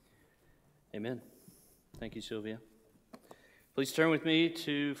Amen. Thank you, Sylvia. Please turn with me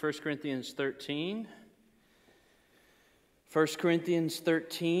to 1 Corinthians 13. 1 Corinthians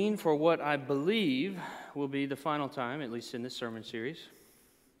 13, for what I believe will be the final time, at least in this sermon series.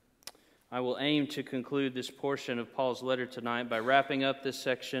 I will aim to conclude this portion of Paul's letter tonight by wrapping up this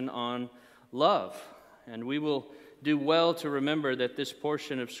section on love. And we will do well to remember that this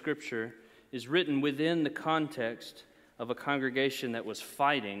portion of Scripture is written within the context of a congregation that was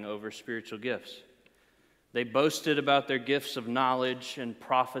fighting over spiritual gifts. They boasted about their gifts of knowledge and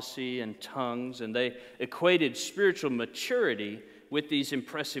prophecy and tongues, and they equated spiritual maturity with these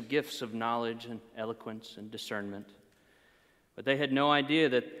impressive gifts of knowledge and eloquence and discernment. But they had no idea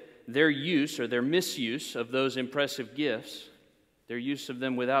that their use or their misuse of those impressive gifts, their use of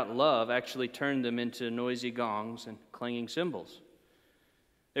them without love, actually turned them into noisy gongs and clanging cymbals.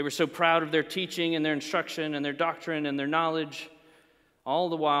 They were so proud of their teaching and their instruction and their doctrine and their knowledge. All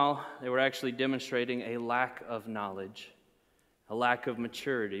the while, they were actually demonstrating a lack of knowledge, a lack of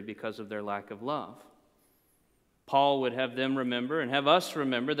maturity because of their lack of love. Paul would have them remember and have us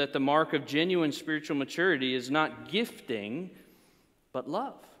remember that the mark of genuine spiritual maturity is not gifting, but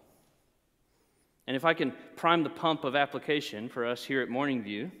love. And if I can prime the pump of application for us here at Morning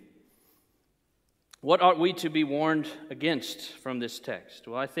View, what ought we to be warned against from this text?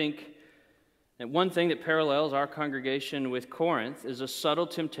 Well, I think and one thing that parallels our congregation with Corinth is a subtle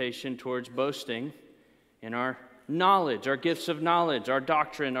temptation towards boasting in our knowledge, our gifts of knowledge, our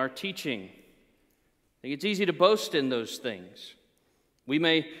doctrine, our teaching. I think it's easy to boast in those things. We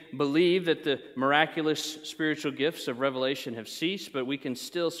may believe that the miraculous spiritual gifts of revelation have ceased, but we can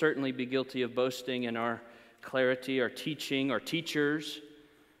still certainly be guilty of boasting in our clarity, our teaching, our teachers,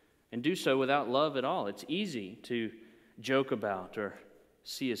 and do so without love at all. It's easy to joke about or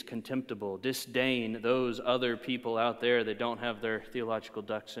see as contemptible, disdain those other people out there that don't have their theological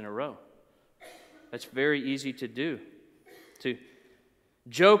ducks in a row. That's very easy to do, to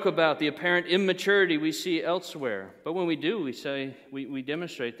joke about the apparent immaturity we see elsewhere. But when we do, we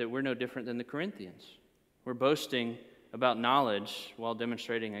demonstrate that we're no different than the Corinthians. We're boasting about knowledge while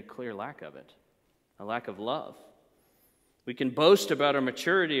demonstrating a clear lack of it, a lack of love. We can boast about our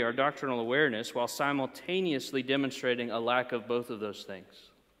maturity, our doctrinal awareness, while simultaneously demonstrating a lack of both of those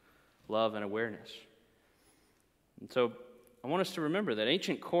things, love and awareness. And so I want us to remember that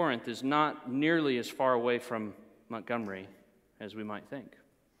ancient Corinth is not nearly as far away from Montgomery as we might think.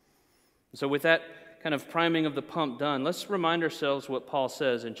 So with that kind of priming of the pump done, let's remind ourselves what Paul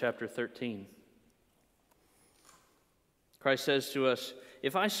says in chapter 13. Christ says to us,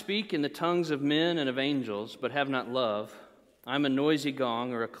 "If I speak in the tongues of men and of angels, but have not love, I'm a noisy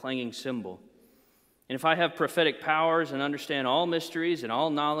gong or a clanging cymbal. And if I have prophetic powers and understand all mysteries and all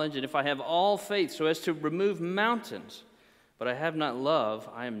knowledge, and if I have all faith so as to remove mountains, but I have not love,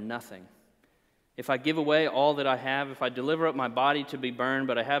 I am nothing. If I give away all that I have, if I deliver up my body to be burned,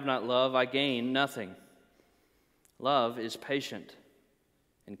 but I have not love, I gain nothing. Love is patient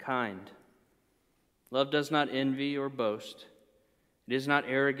and kind. Love does not envy or boast. It is not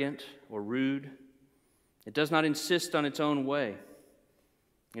arrogant or rude. It does not insist on its own way.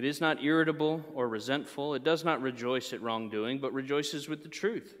 It is not irritable or resentful. It does not rejoice at wrongdoing, but rejoices with the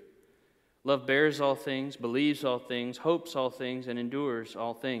truth. Love bears all things, believes all things, hopes all things, and endures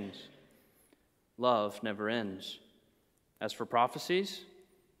all things. Love never ends. As for prophecies,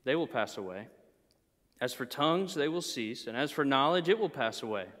 they will pass away. As for tongues, they will cease. And as for knowledge, it will pass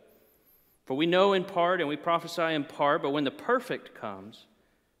away. For we know in part and we prophesy in part, but when the perfect comes,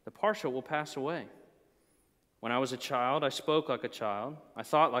 the partial will pass away. When I was a child, I spoke like a child. I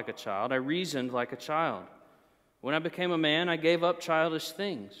thought like a child. I reasoned like a child. When I became a man, I gave up childish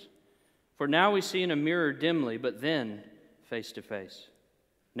things. For now we see in a mirror dimly, but then face to face.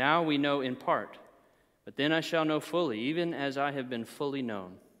 Now we know in part, but then I shall know fully, even as I have been fully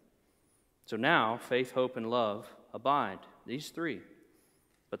known. So now faith, hope, and love abide, these three.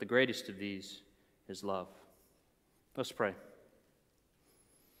 But the greatest of these is love." Let's pray.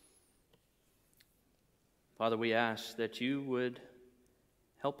 Father, we ask that you would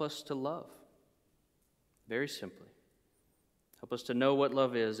help us to love, very simply. Help us to know what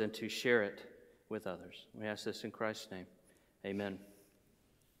love is and to share it with others. We ask this in Christ's name. Amen.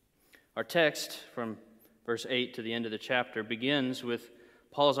 Our text from verse 8 to the end of the chapter begins with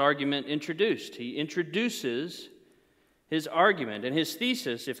Paul's argument introduced. He introduces his argument, and his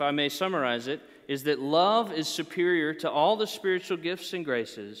thesis, if I may summarize it, is that love is superior to all the spiritual gifts and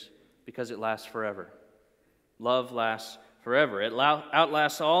graces because it lasts forever. Love lasts forever. It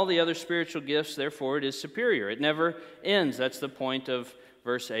outlasts all the other spiritual gifts, therefore it is superior. It never ends. That's the point of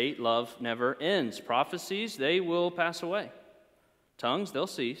verse 8. Love never ends. Prophecies, they will pass away. Tongues, they'll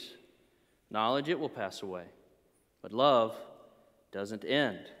cease. Knowledge, it will pass away. But love doesn't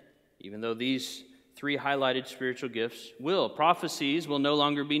end. Even though these three highlighted spiritual gifts will. Prophecies will no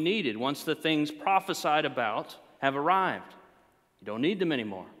longer be needed once the things prophesied about have arrived. You don't need them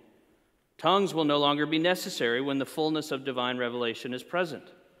anymore. Tongues will no longer be necessary when the fullness of divine revelation is present.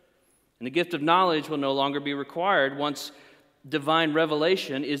 And the gift of knowledge will no longer be required once divine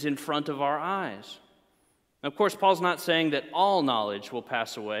revelation is in front of our eyes. Now, of course, Paul's not saying that all knowledge will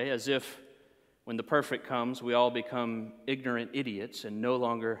pass away, as if when the perfect comes, we all become ignorant idiots and no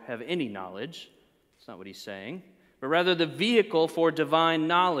longer have any knowledge. That's not what he's saying. But rather the vehicle for divine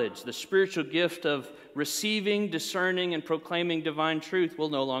knowledge, the spiritual gift of receiving, discerning, and proclaiming divine truth will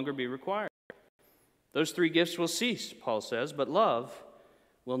no longer be required. Those three gifts will cease, Paul says, but love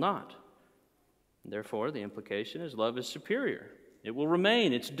will not. Therefore, the implication is love is superior. It will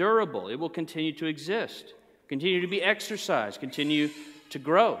remain. It's durable. It will continue to exist, continue to be exercised, continue to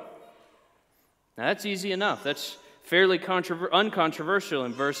grow. Now, that's easy enough. That's fairly uncontroversial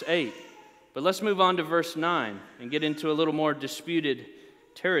in verse 8. But let's move on to verse 9 and get into a little more disputed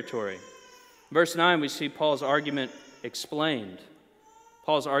territory. Verse 9, we see Paul's argument explained.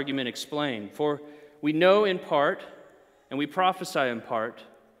 Paul's argument explained. For we know in part, and we prophesy in part,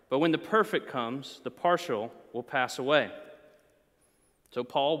 but when the perfect comes, the partial will pass away. So,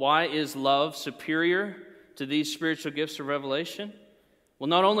 Paul, why is love superior to these spiritual gifts of revelation? Well,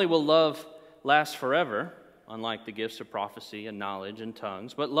 not only will love last forever, unlike the gifts of prophecy and knowledge and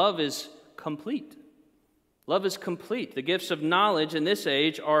tongues, but love is complete. Love is complete. The gifts of knowledge in this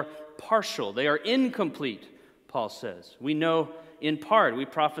age are partial. They are incomplete, Paul says. We know in part. We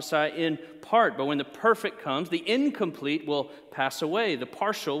prophesy in part. But when the perfect comes, the incomplete will pass away. The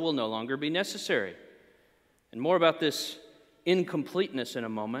partial will no longer be necessary. And more about this incompleteness in a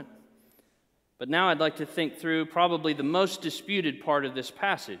moment. But now I'd like to think through probably the most disputed part of this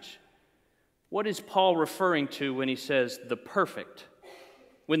passage. What is Paul referring to when he says the perfect?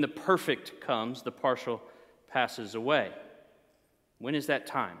 When the perfect comes, the partial passes away. When is that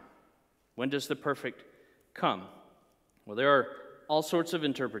time? When does the perfect come? Well, there are all sorts of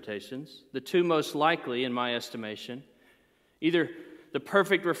interpretations. The two most likely, in my estimation, either the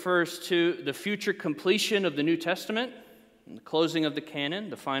perfect refers to the future completion of the New Testament, and the closing of the canon,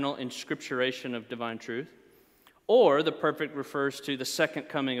 the final inscripturation of divine truth, or the perfect refers to the second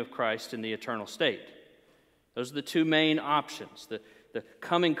coming of Christ in the eternal state. Those are the two main options, the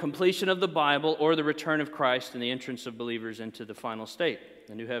coming completion of the Bible or the return of Christ and the entrance of believers into the final state,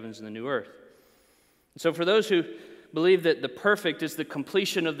 the new heavens and the new earth. And so for those who believe that the perfect is the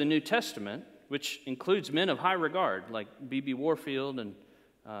completion of the New Testament, which includes men of high regard like B.B. Warfield and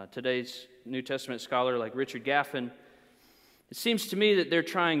today's New Testament scholar like Richard Gaffin, it seems to me that they're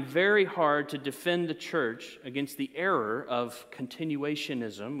trying very hard to defend the church against the error of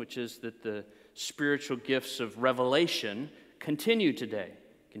continuationism, which is that the spiritual gifts of revelation continue today.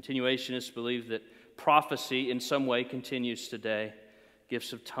 Continuationists believe that prophecy in some way continues today.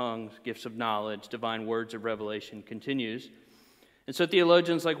 Gifts of tongues, gifts of knowledge, divine words of revelation continues. And so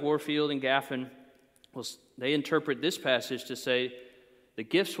theologians like Warfield and Gaffin, they interpret this passage to say the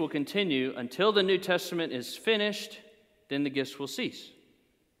gifts will continue until the New Testament is finished, then the gifts will cease.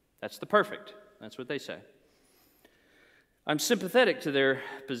 That's the perfect. That's what they say. I'm sympathetic to their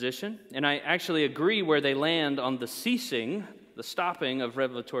position, and I actually agree where they land on the ceasing, the stopping of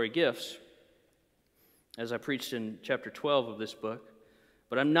revelatory gifts, as I preached in chapter 12 of this book.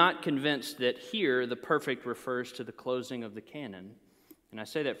 But I'm not convinced that here the perfect refers to the closing of the canon. And I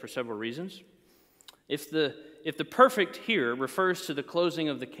say that for several reasons. If the perfect here refers to the closing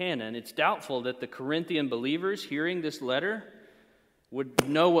of the canon, it's doubtful that the Corinthian believers hearing this letter would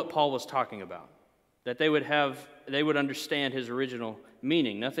know what Paul was talking about, that they would understand his original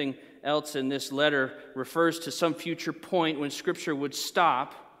meaning. Nothing else in this letter refers to some future point when Scripture would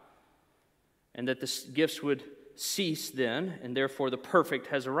stop and that the gifts would cease then, and therefore the perfect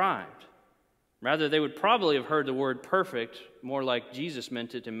has arrived. Rather, they would probably have heard the word perfect more like Jesus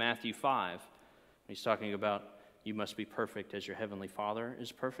meant it in Matthew 5. He's talking about, you must be perfect as your heavenly Father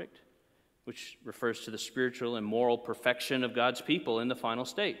is perfect, which refers to the spiritual and moral perfection of God's people in the final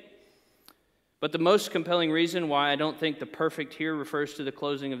state. But the most compelling reason why I don't think the perfect here refers to the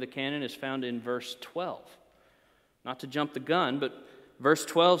closing of the canon is found in verse 12. Not to jump the gun, but verse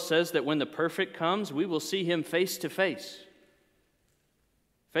 12 says that when the perfect comes, we will see him face to face.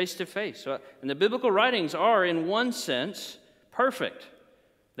 Face to face. And the biblical writings are, in one sense, perfect.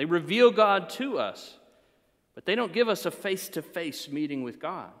 They reveal God to us, but they don't give us a face-to-face meeting with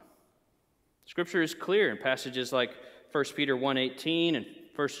God. Scripture is clear in passages like 1 Peter 1:18 and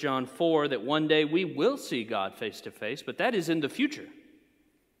 1 John 4 that one day we will see God face to face, but that is in the future.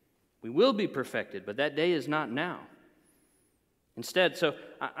 We We will be perfected, but that day is not now. Instead, so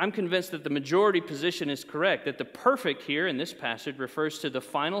I'm convinced that the majority position is correct, that the perfect here in this passage refers to the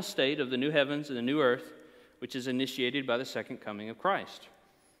final state of the new heavens and the new earth, which is initiated by the second coming of Christ.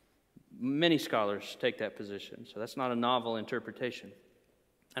 Many scholars take that position, so that's not a novel interpretation.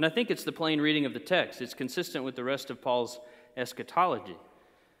 And I think it's the plain reading of the text. It's consistent with the rest of Paul's eschatology.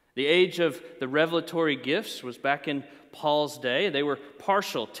 The age of the revelatory gifts was back in Paul's day. They were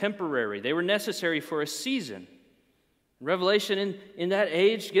partial, temporary. They were necessary for a season. Revelation in that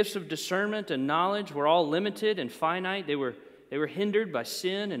age, gifts of discernment and knowledge were all limited and finite. They were hindered by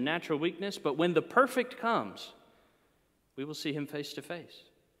sin and natural weakness. But when the perfect comes, we will see him face to face.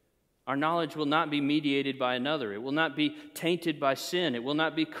 Our knowledge will not be mediated by another. It will not be tainted by sin. It will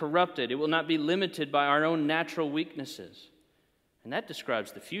not be corrupted. It will not be limited by our own natural weaknesses. And that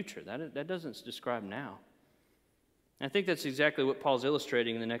describes the future. That doesn't describe now. And I think that's exactly what Paul's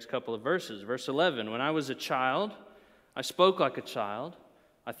illustrating in the next couple of verses. Verse 11, when I was a child, I spoke like a child.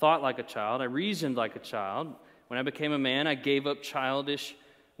 I thought like a child. I reasoned like a child. When I became a man, I gave up childish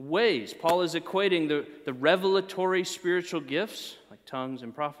ways. Paul is equating the revelatory spiritual gifts, like tongues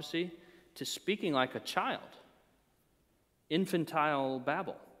and prophecy, to speaking like a child. Infantile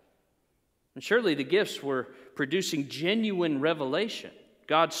babble. And surely the gifts were producing genuine revelation.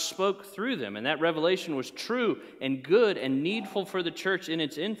 God spoke through them, and that revelation was true and good and needful for the church in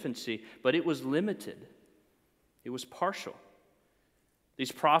its infancy, but it was limited. It was partial.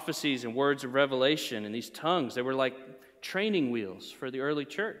 These prophecies and words of revelation and these tongues, they were like training wheels for the early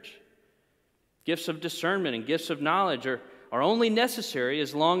church. Gifts of discernment and gifts of knowledge are only necessary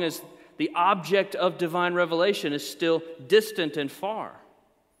as long as the object of divine revelation is still distant and far.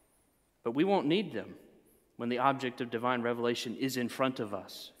 But we won't need them when the object of divine revelation is in front of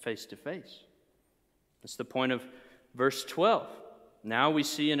us, face to face. That's the point of verse 12. Now we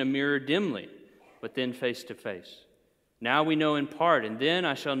see in a mirror dimly, but then face to face. Now we know in part, and then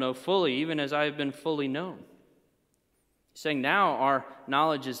I shall know fully, even as I have been fully known. He's saying now our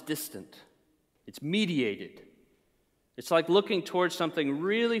knowledge is distant. It's mediated. It's like looking towards something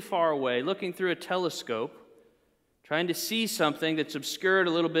really far away, looking through a telescope, trying to see something that's obscured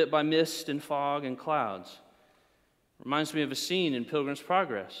a little bit by mist and fog and clouds. Reminds me of a scene in Pilgrim's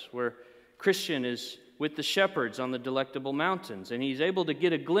Progress where Christian is with the shepherds on the Delectable Mountains, and he's able to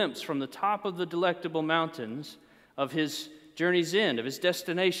get a glimpse from the top of the Delectable Mountains of his journey's end, of his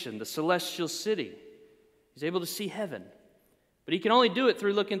destination, the celestial city. He's able to see heaven, but he can only do it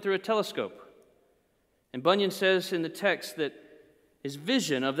through looking through a telescope. And Bunyan says in the text that his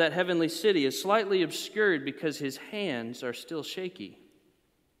vision of that heavenly city is slightly obscured because his hands are still shaky.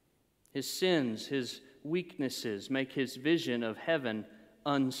 His sins, his weaknesses make his vision of heaven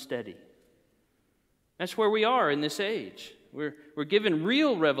unsteady. That's where we are in this age. We're given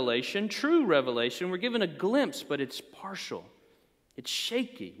real revelation, true revelation. We're given a glimpse, but it's partial. It's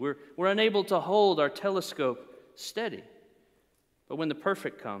shaky. We're unable to hold our telescope steady. But when the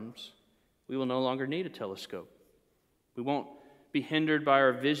perfect comes, we will no longer need a telescope. We won't be hindered by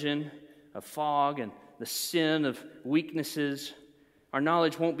our vision of fog and the sin of weaknesses. Our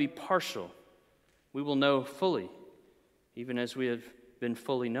knowledge won't be partial. We will know fully, even as we have been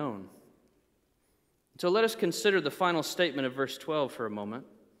fully known. So let us consider the final statement of verse 12 for a moment.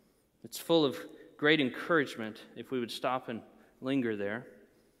 It's full of great encouragement if we would stop and linger there.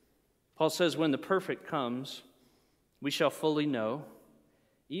 Paul says, when the perfect comes, we shall fully know,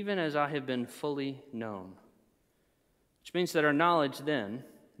 even as I have been fully known. Which means that our knowledge then,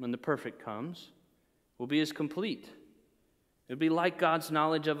 when the perfect comes, will be as complete. It will be like God's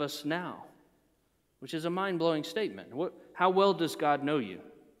knowledge of us now, which is a mind-blowing statement. How well does God know you?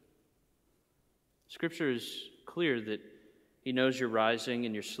 Scripture is clear that He knows you're rising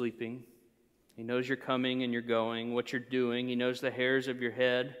and you're sleeping. He knows you're coming and you're going, what you're doing. He knows the hairs of your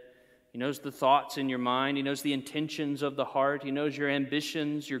head. He knows the thoughts in your mind. He knows the intentions of the heart. He knows your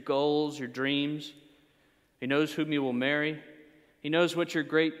ambitions, your goals, your dreams. He knows whom you will marry. He knows what your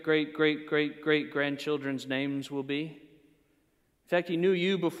great-great-great-great-great-grandchildren's names will be. In fact, He knew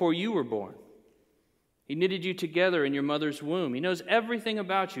you before you were born. He knitted you together in your mother's womb. He knows everything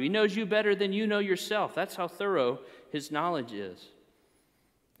about you. He knows you better than you know yourself. That's how thorough His knowledge is.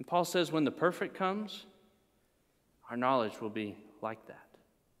 And Paul says when the perfect comes, our knowledge will be like that.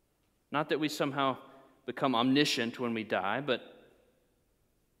 Not that we somehow become omniscient when we die, but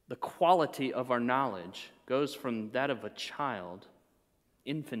the quality of our knowledge goes from that of a child,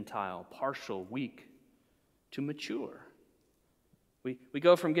 infantile, partial, weak, to mature. We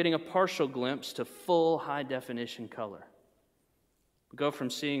go from getting a partial glimpse to full high-definition color. We go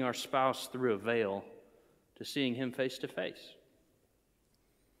from seeing our spouse through a veil to seeing him face to face.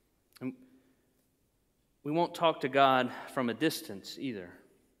 And we won't talk to God from a distance either.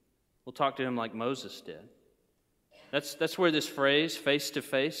 We'll talk to him like Moses did. That's where this phrase, face to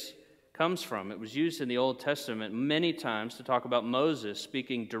face, comes from. It was used in the Old Testament many times to talk about Moses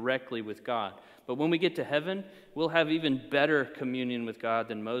speaking directly with God. But when we get to heaven, we'll have even better communion with God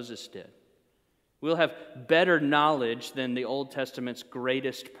than Moses did. We'll have better knowledge than the Old Testament's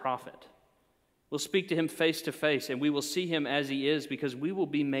greatest prophet. We'll speak to him face to face, and we will see him as he is because we will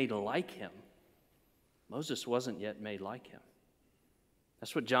be made like him. Moses wasn't yet made like him.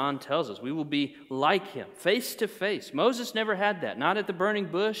 That's what John tells us. We will be like him, face to face. Moses never had that, not at the burning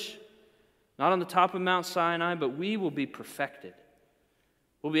bush, not on the top of Mount Sinai, but we will be perfected.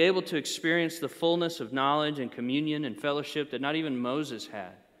 We'll be able to experience the fullness of knowledge and communion and fellowship that not even Moses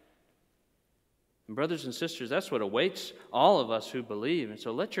had. And brothers and sisters, that's what awaits all of us who believe. And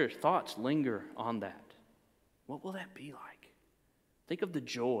so let your thoughts linger on that. What will that be like? Think of the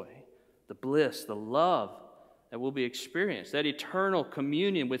joy, the bliss, the love that will be experienced, that eternal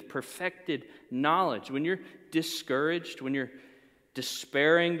communion with perfected knowledge. When you're discouraged, when you're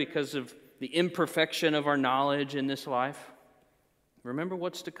despairing because of the imperfection of our knowledge in this life, remember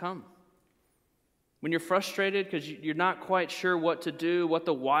what's to come. When you're frustrated because you're not quite sure what to do, what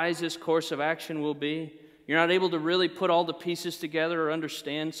the wisest course of action will be, you're not able to really put all the pieces together or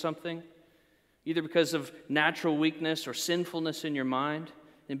understand something, either because of natural weakness or sinfulness in your mind,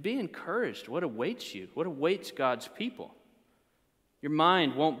 then be encouraged. What awaits you? What awaits God's people? Your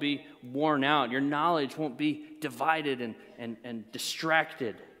mind won't be worn out. Your knowledge won't be divided and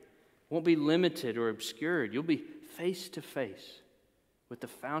distracted. Won't be limited or obscured. You'll be face to face with the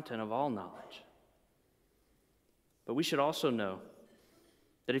fountain of all knowledge. But we should also know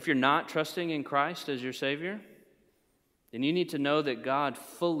that if you're not trusting in Christ as your Savior, then you need to know that God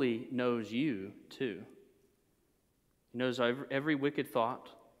fully knows you too. He knows every wicked thought,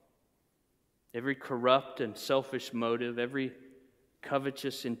 every corrupt and selfish motive, every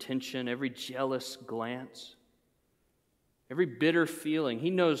covetous intention, every jealous glance, every bitter feeling.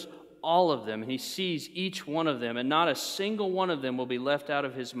 He knows all of them, and he sees each one of them, and not a single one of them will be left out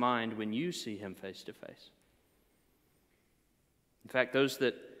of his mind when you see him face to face. In fact, those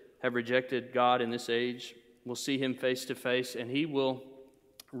that have rejected God in this age will see him face to face, and he will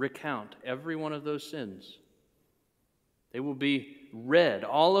recount every one of those sins. They will be read.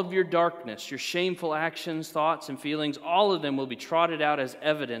 All of your darkness, your shameful actions, thoughts, and feelings, all of them will be trotted out as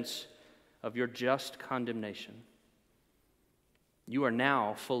evidence of your just condemnation. You are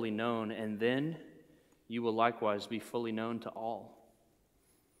now fully known, and then you will likewise be fully known to all.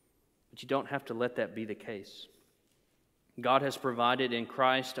 But you don't have to let that be the case. God has provided in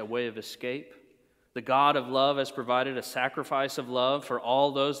Christ a way of escape. The God of love has provided a sacrifice of love for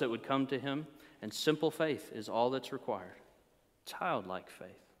all those that would come to him, and simple faith is all that's required. Childlike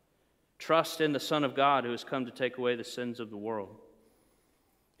faith. Trust in the Son of God who has come to take away the sins of the world.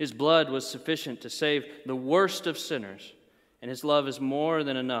 His blood was sufficient to save the worst of sinners, and his love is more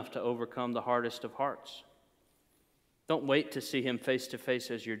than enough to overcome the hardest of hearts. Don't wait to see him face to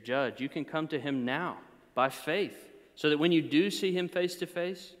face as your judge. You can come to him now by faith, so that when you do see him face to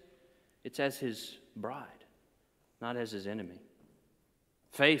face, it's as his bride, not as his enemy.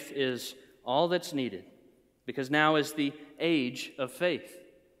 Faith is all that's needed, because now is the age of faith.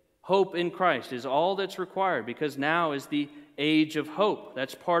 Hope in Christ is all that's required, because now is the age of hope.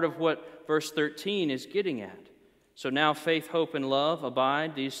 That's part of what verse 13 is getting at. So now faith, hope, and love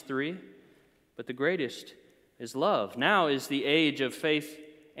abide, these three, but the greatest is love. Now is the age of faith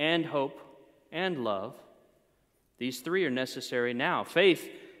and hope and love. These three are necessary now. Faith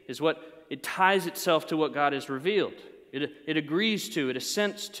is what it ties itself to what God has revealed. It agrees to, it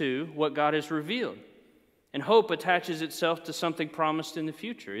assents to what God has revealed. And hope attaches itself to something promised in the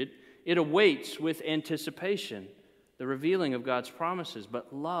future. It awaits with anticipation the revealing of God's promises.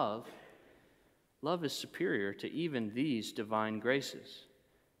 But love is superior to even these divine graces,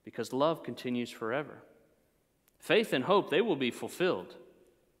 because love continues forever. Faith and hope, they will be fulfilled.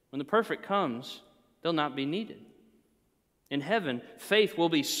 When the perfect comes, they'll not be needed. In heaven, faith will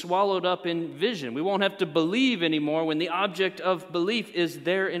be swallowed up in vision. We won't have to believe anymore when the object of belief is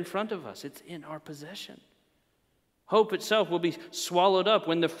there in front of us. It's in our possession. Hope itself will be swallowed up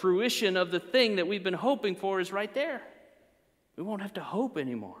when the fruition of the thing that we've been hoping for is right there. We won't have to hope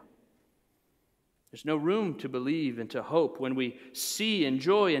anymore. There's no room to believe and to hope when we see,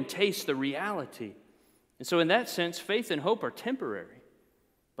 enjoy, and taste the reality. And so in that sense, faith and hope are temporary.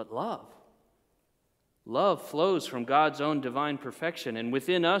 But love flows from God's own divine perfection, and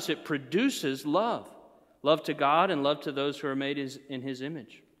within us it produces love. Love to God and love to those who are made in his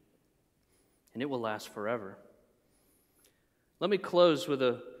image. And it will last forever. Let me close with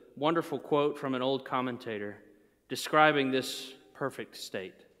a wonderful quote from an old commentator describing this perfect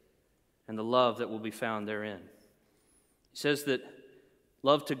state and the love that will be found therein. He says that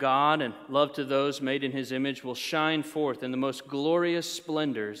love to God and love to those made in His image will shine forth in the most glorious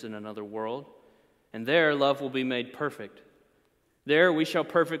splendors in another world, and there love will be made perfect. There we shall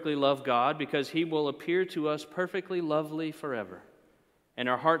perfectly love God because He will appear to us perfectly lovely forever, and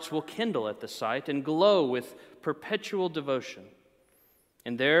our hearts will kindle at the sight and glow with perpetual devotion.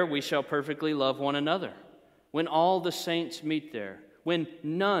 And there we shall perfectly love one another, when all the saints meet there, when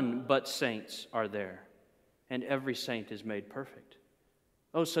none but saints are there, and every saint is made perfect.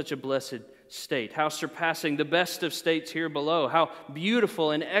 Oh, such a blessed state, how surpassing the best of states here below, how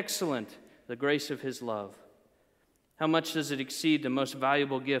beautiful and excellent the grace of His love. How much does it exceed the most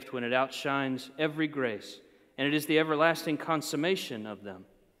valuable gift when it outshines every grace, and it is the everlasting consummation of them.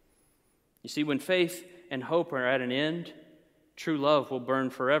 You see, when faith and hope are at an end, true love will burn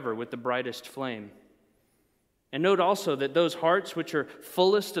forever with the brightest flame. And note also that those hearts which are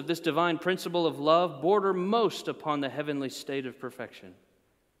fullest of this divine principle of love border most upon the heavenly state of perfection.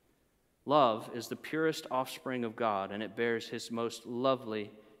 Love is the purest offspring of God, and it bears His most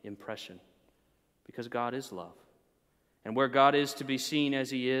lovely impression, because God is love. And where God is to be seen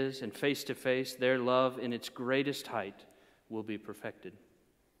as He is, and face to face, there love in its greatest height will be perfected.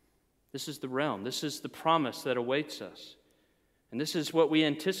 This is the realm, this is the promise that awaits us. And this is what we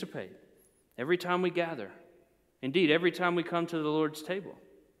anticipate every time we gather. Indeed, every time we come to the Lord's table.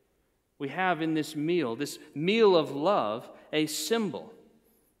 We have in this meal of love, a symbol.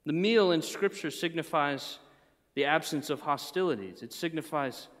 The meal in Scripture signifies the absence of hostilities. It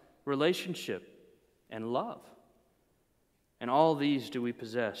signifies relationship and love. And all these do we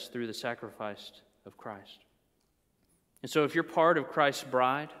possess through the sacrifice of Christ. And so if you're part of Christ's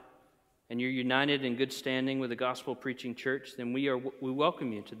bride and you're united in good standing with the gospel-preaching church, then we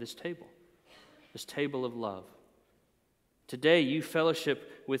welcome you to this table of love. Today you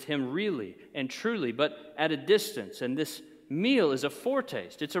fellowship with Him really and truly, but at a distance. And this meal is a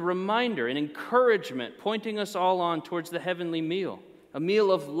foretaste. It's a reminder, an encouragement, pointing us all on towards the heavenly meal, a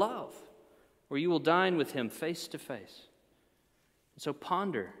meal of love, where you will dine with Him face to face. So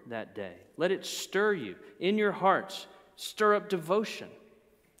ponder that day. Let it stir you in your hearts. Stir up devotion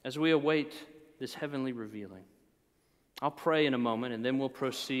as we await this heavenly revealing. I'll pray in a moment, and then we'll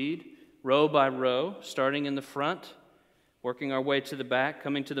proceed row by row, starting in the front, working our way to the back,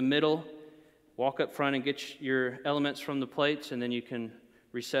 coming to the middle. Walk up front and get your elements from the plates, and then you can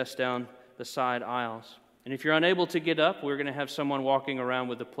recess down the side aisles. And if you're unable to get up, we're going to have someone walking around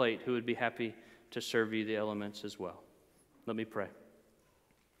with a plate who would be happy to serve you the elements as well. Let me pray.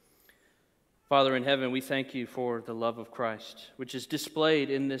 Father in heaven, we thank You for the love of Christ, which is displayed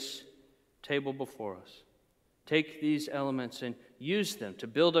in this table before us. Take these elements and use them to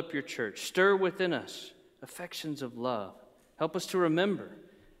build up Your church. Stir within us affections of love. Help us to remember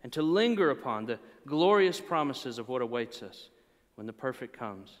and to linger upon the glorious promises of what awaits us when the perfect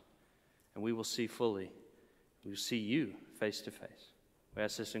comes, and we will see fully. We will see You face to face. We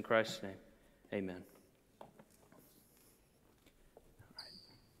ask this in Christ's name. Amen.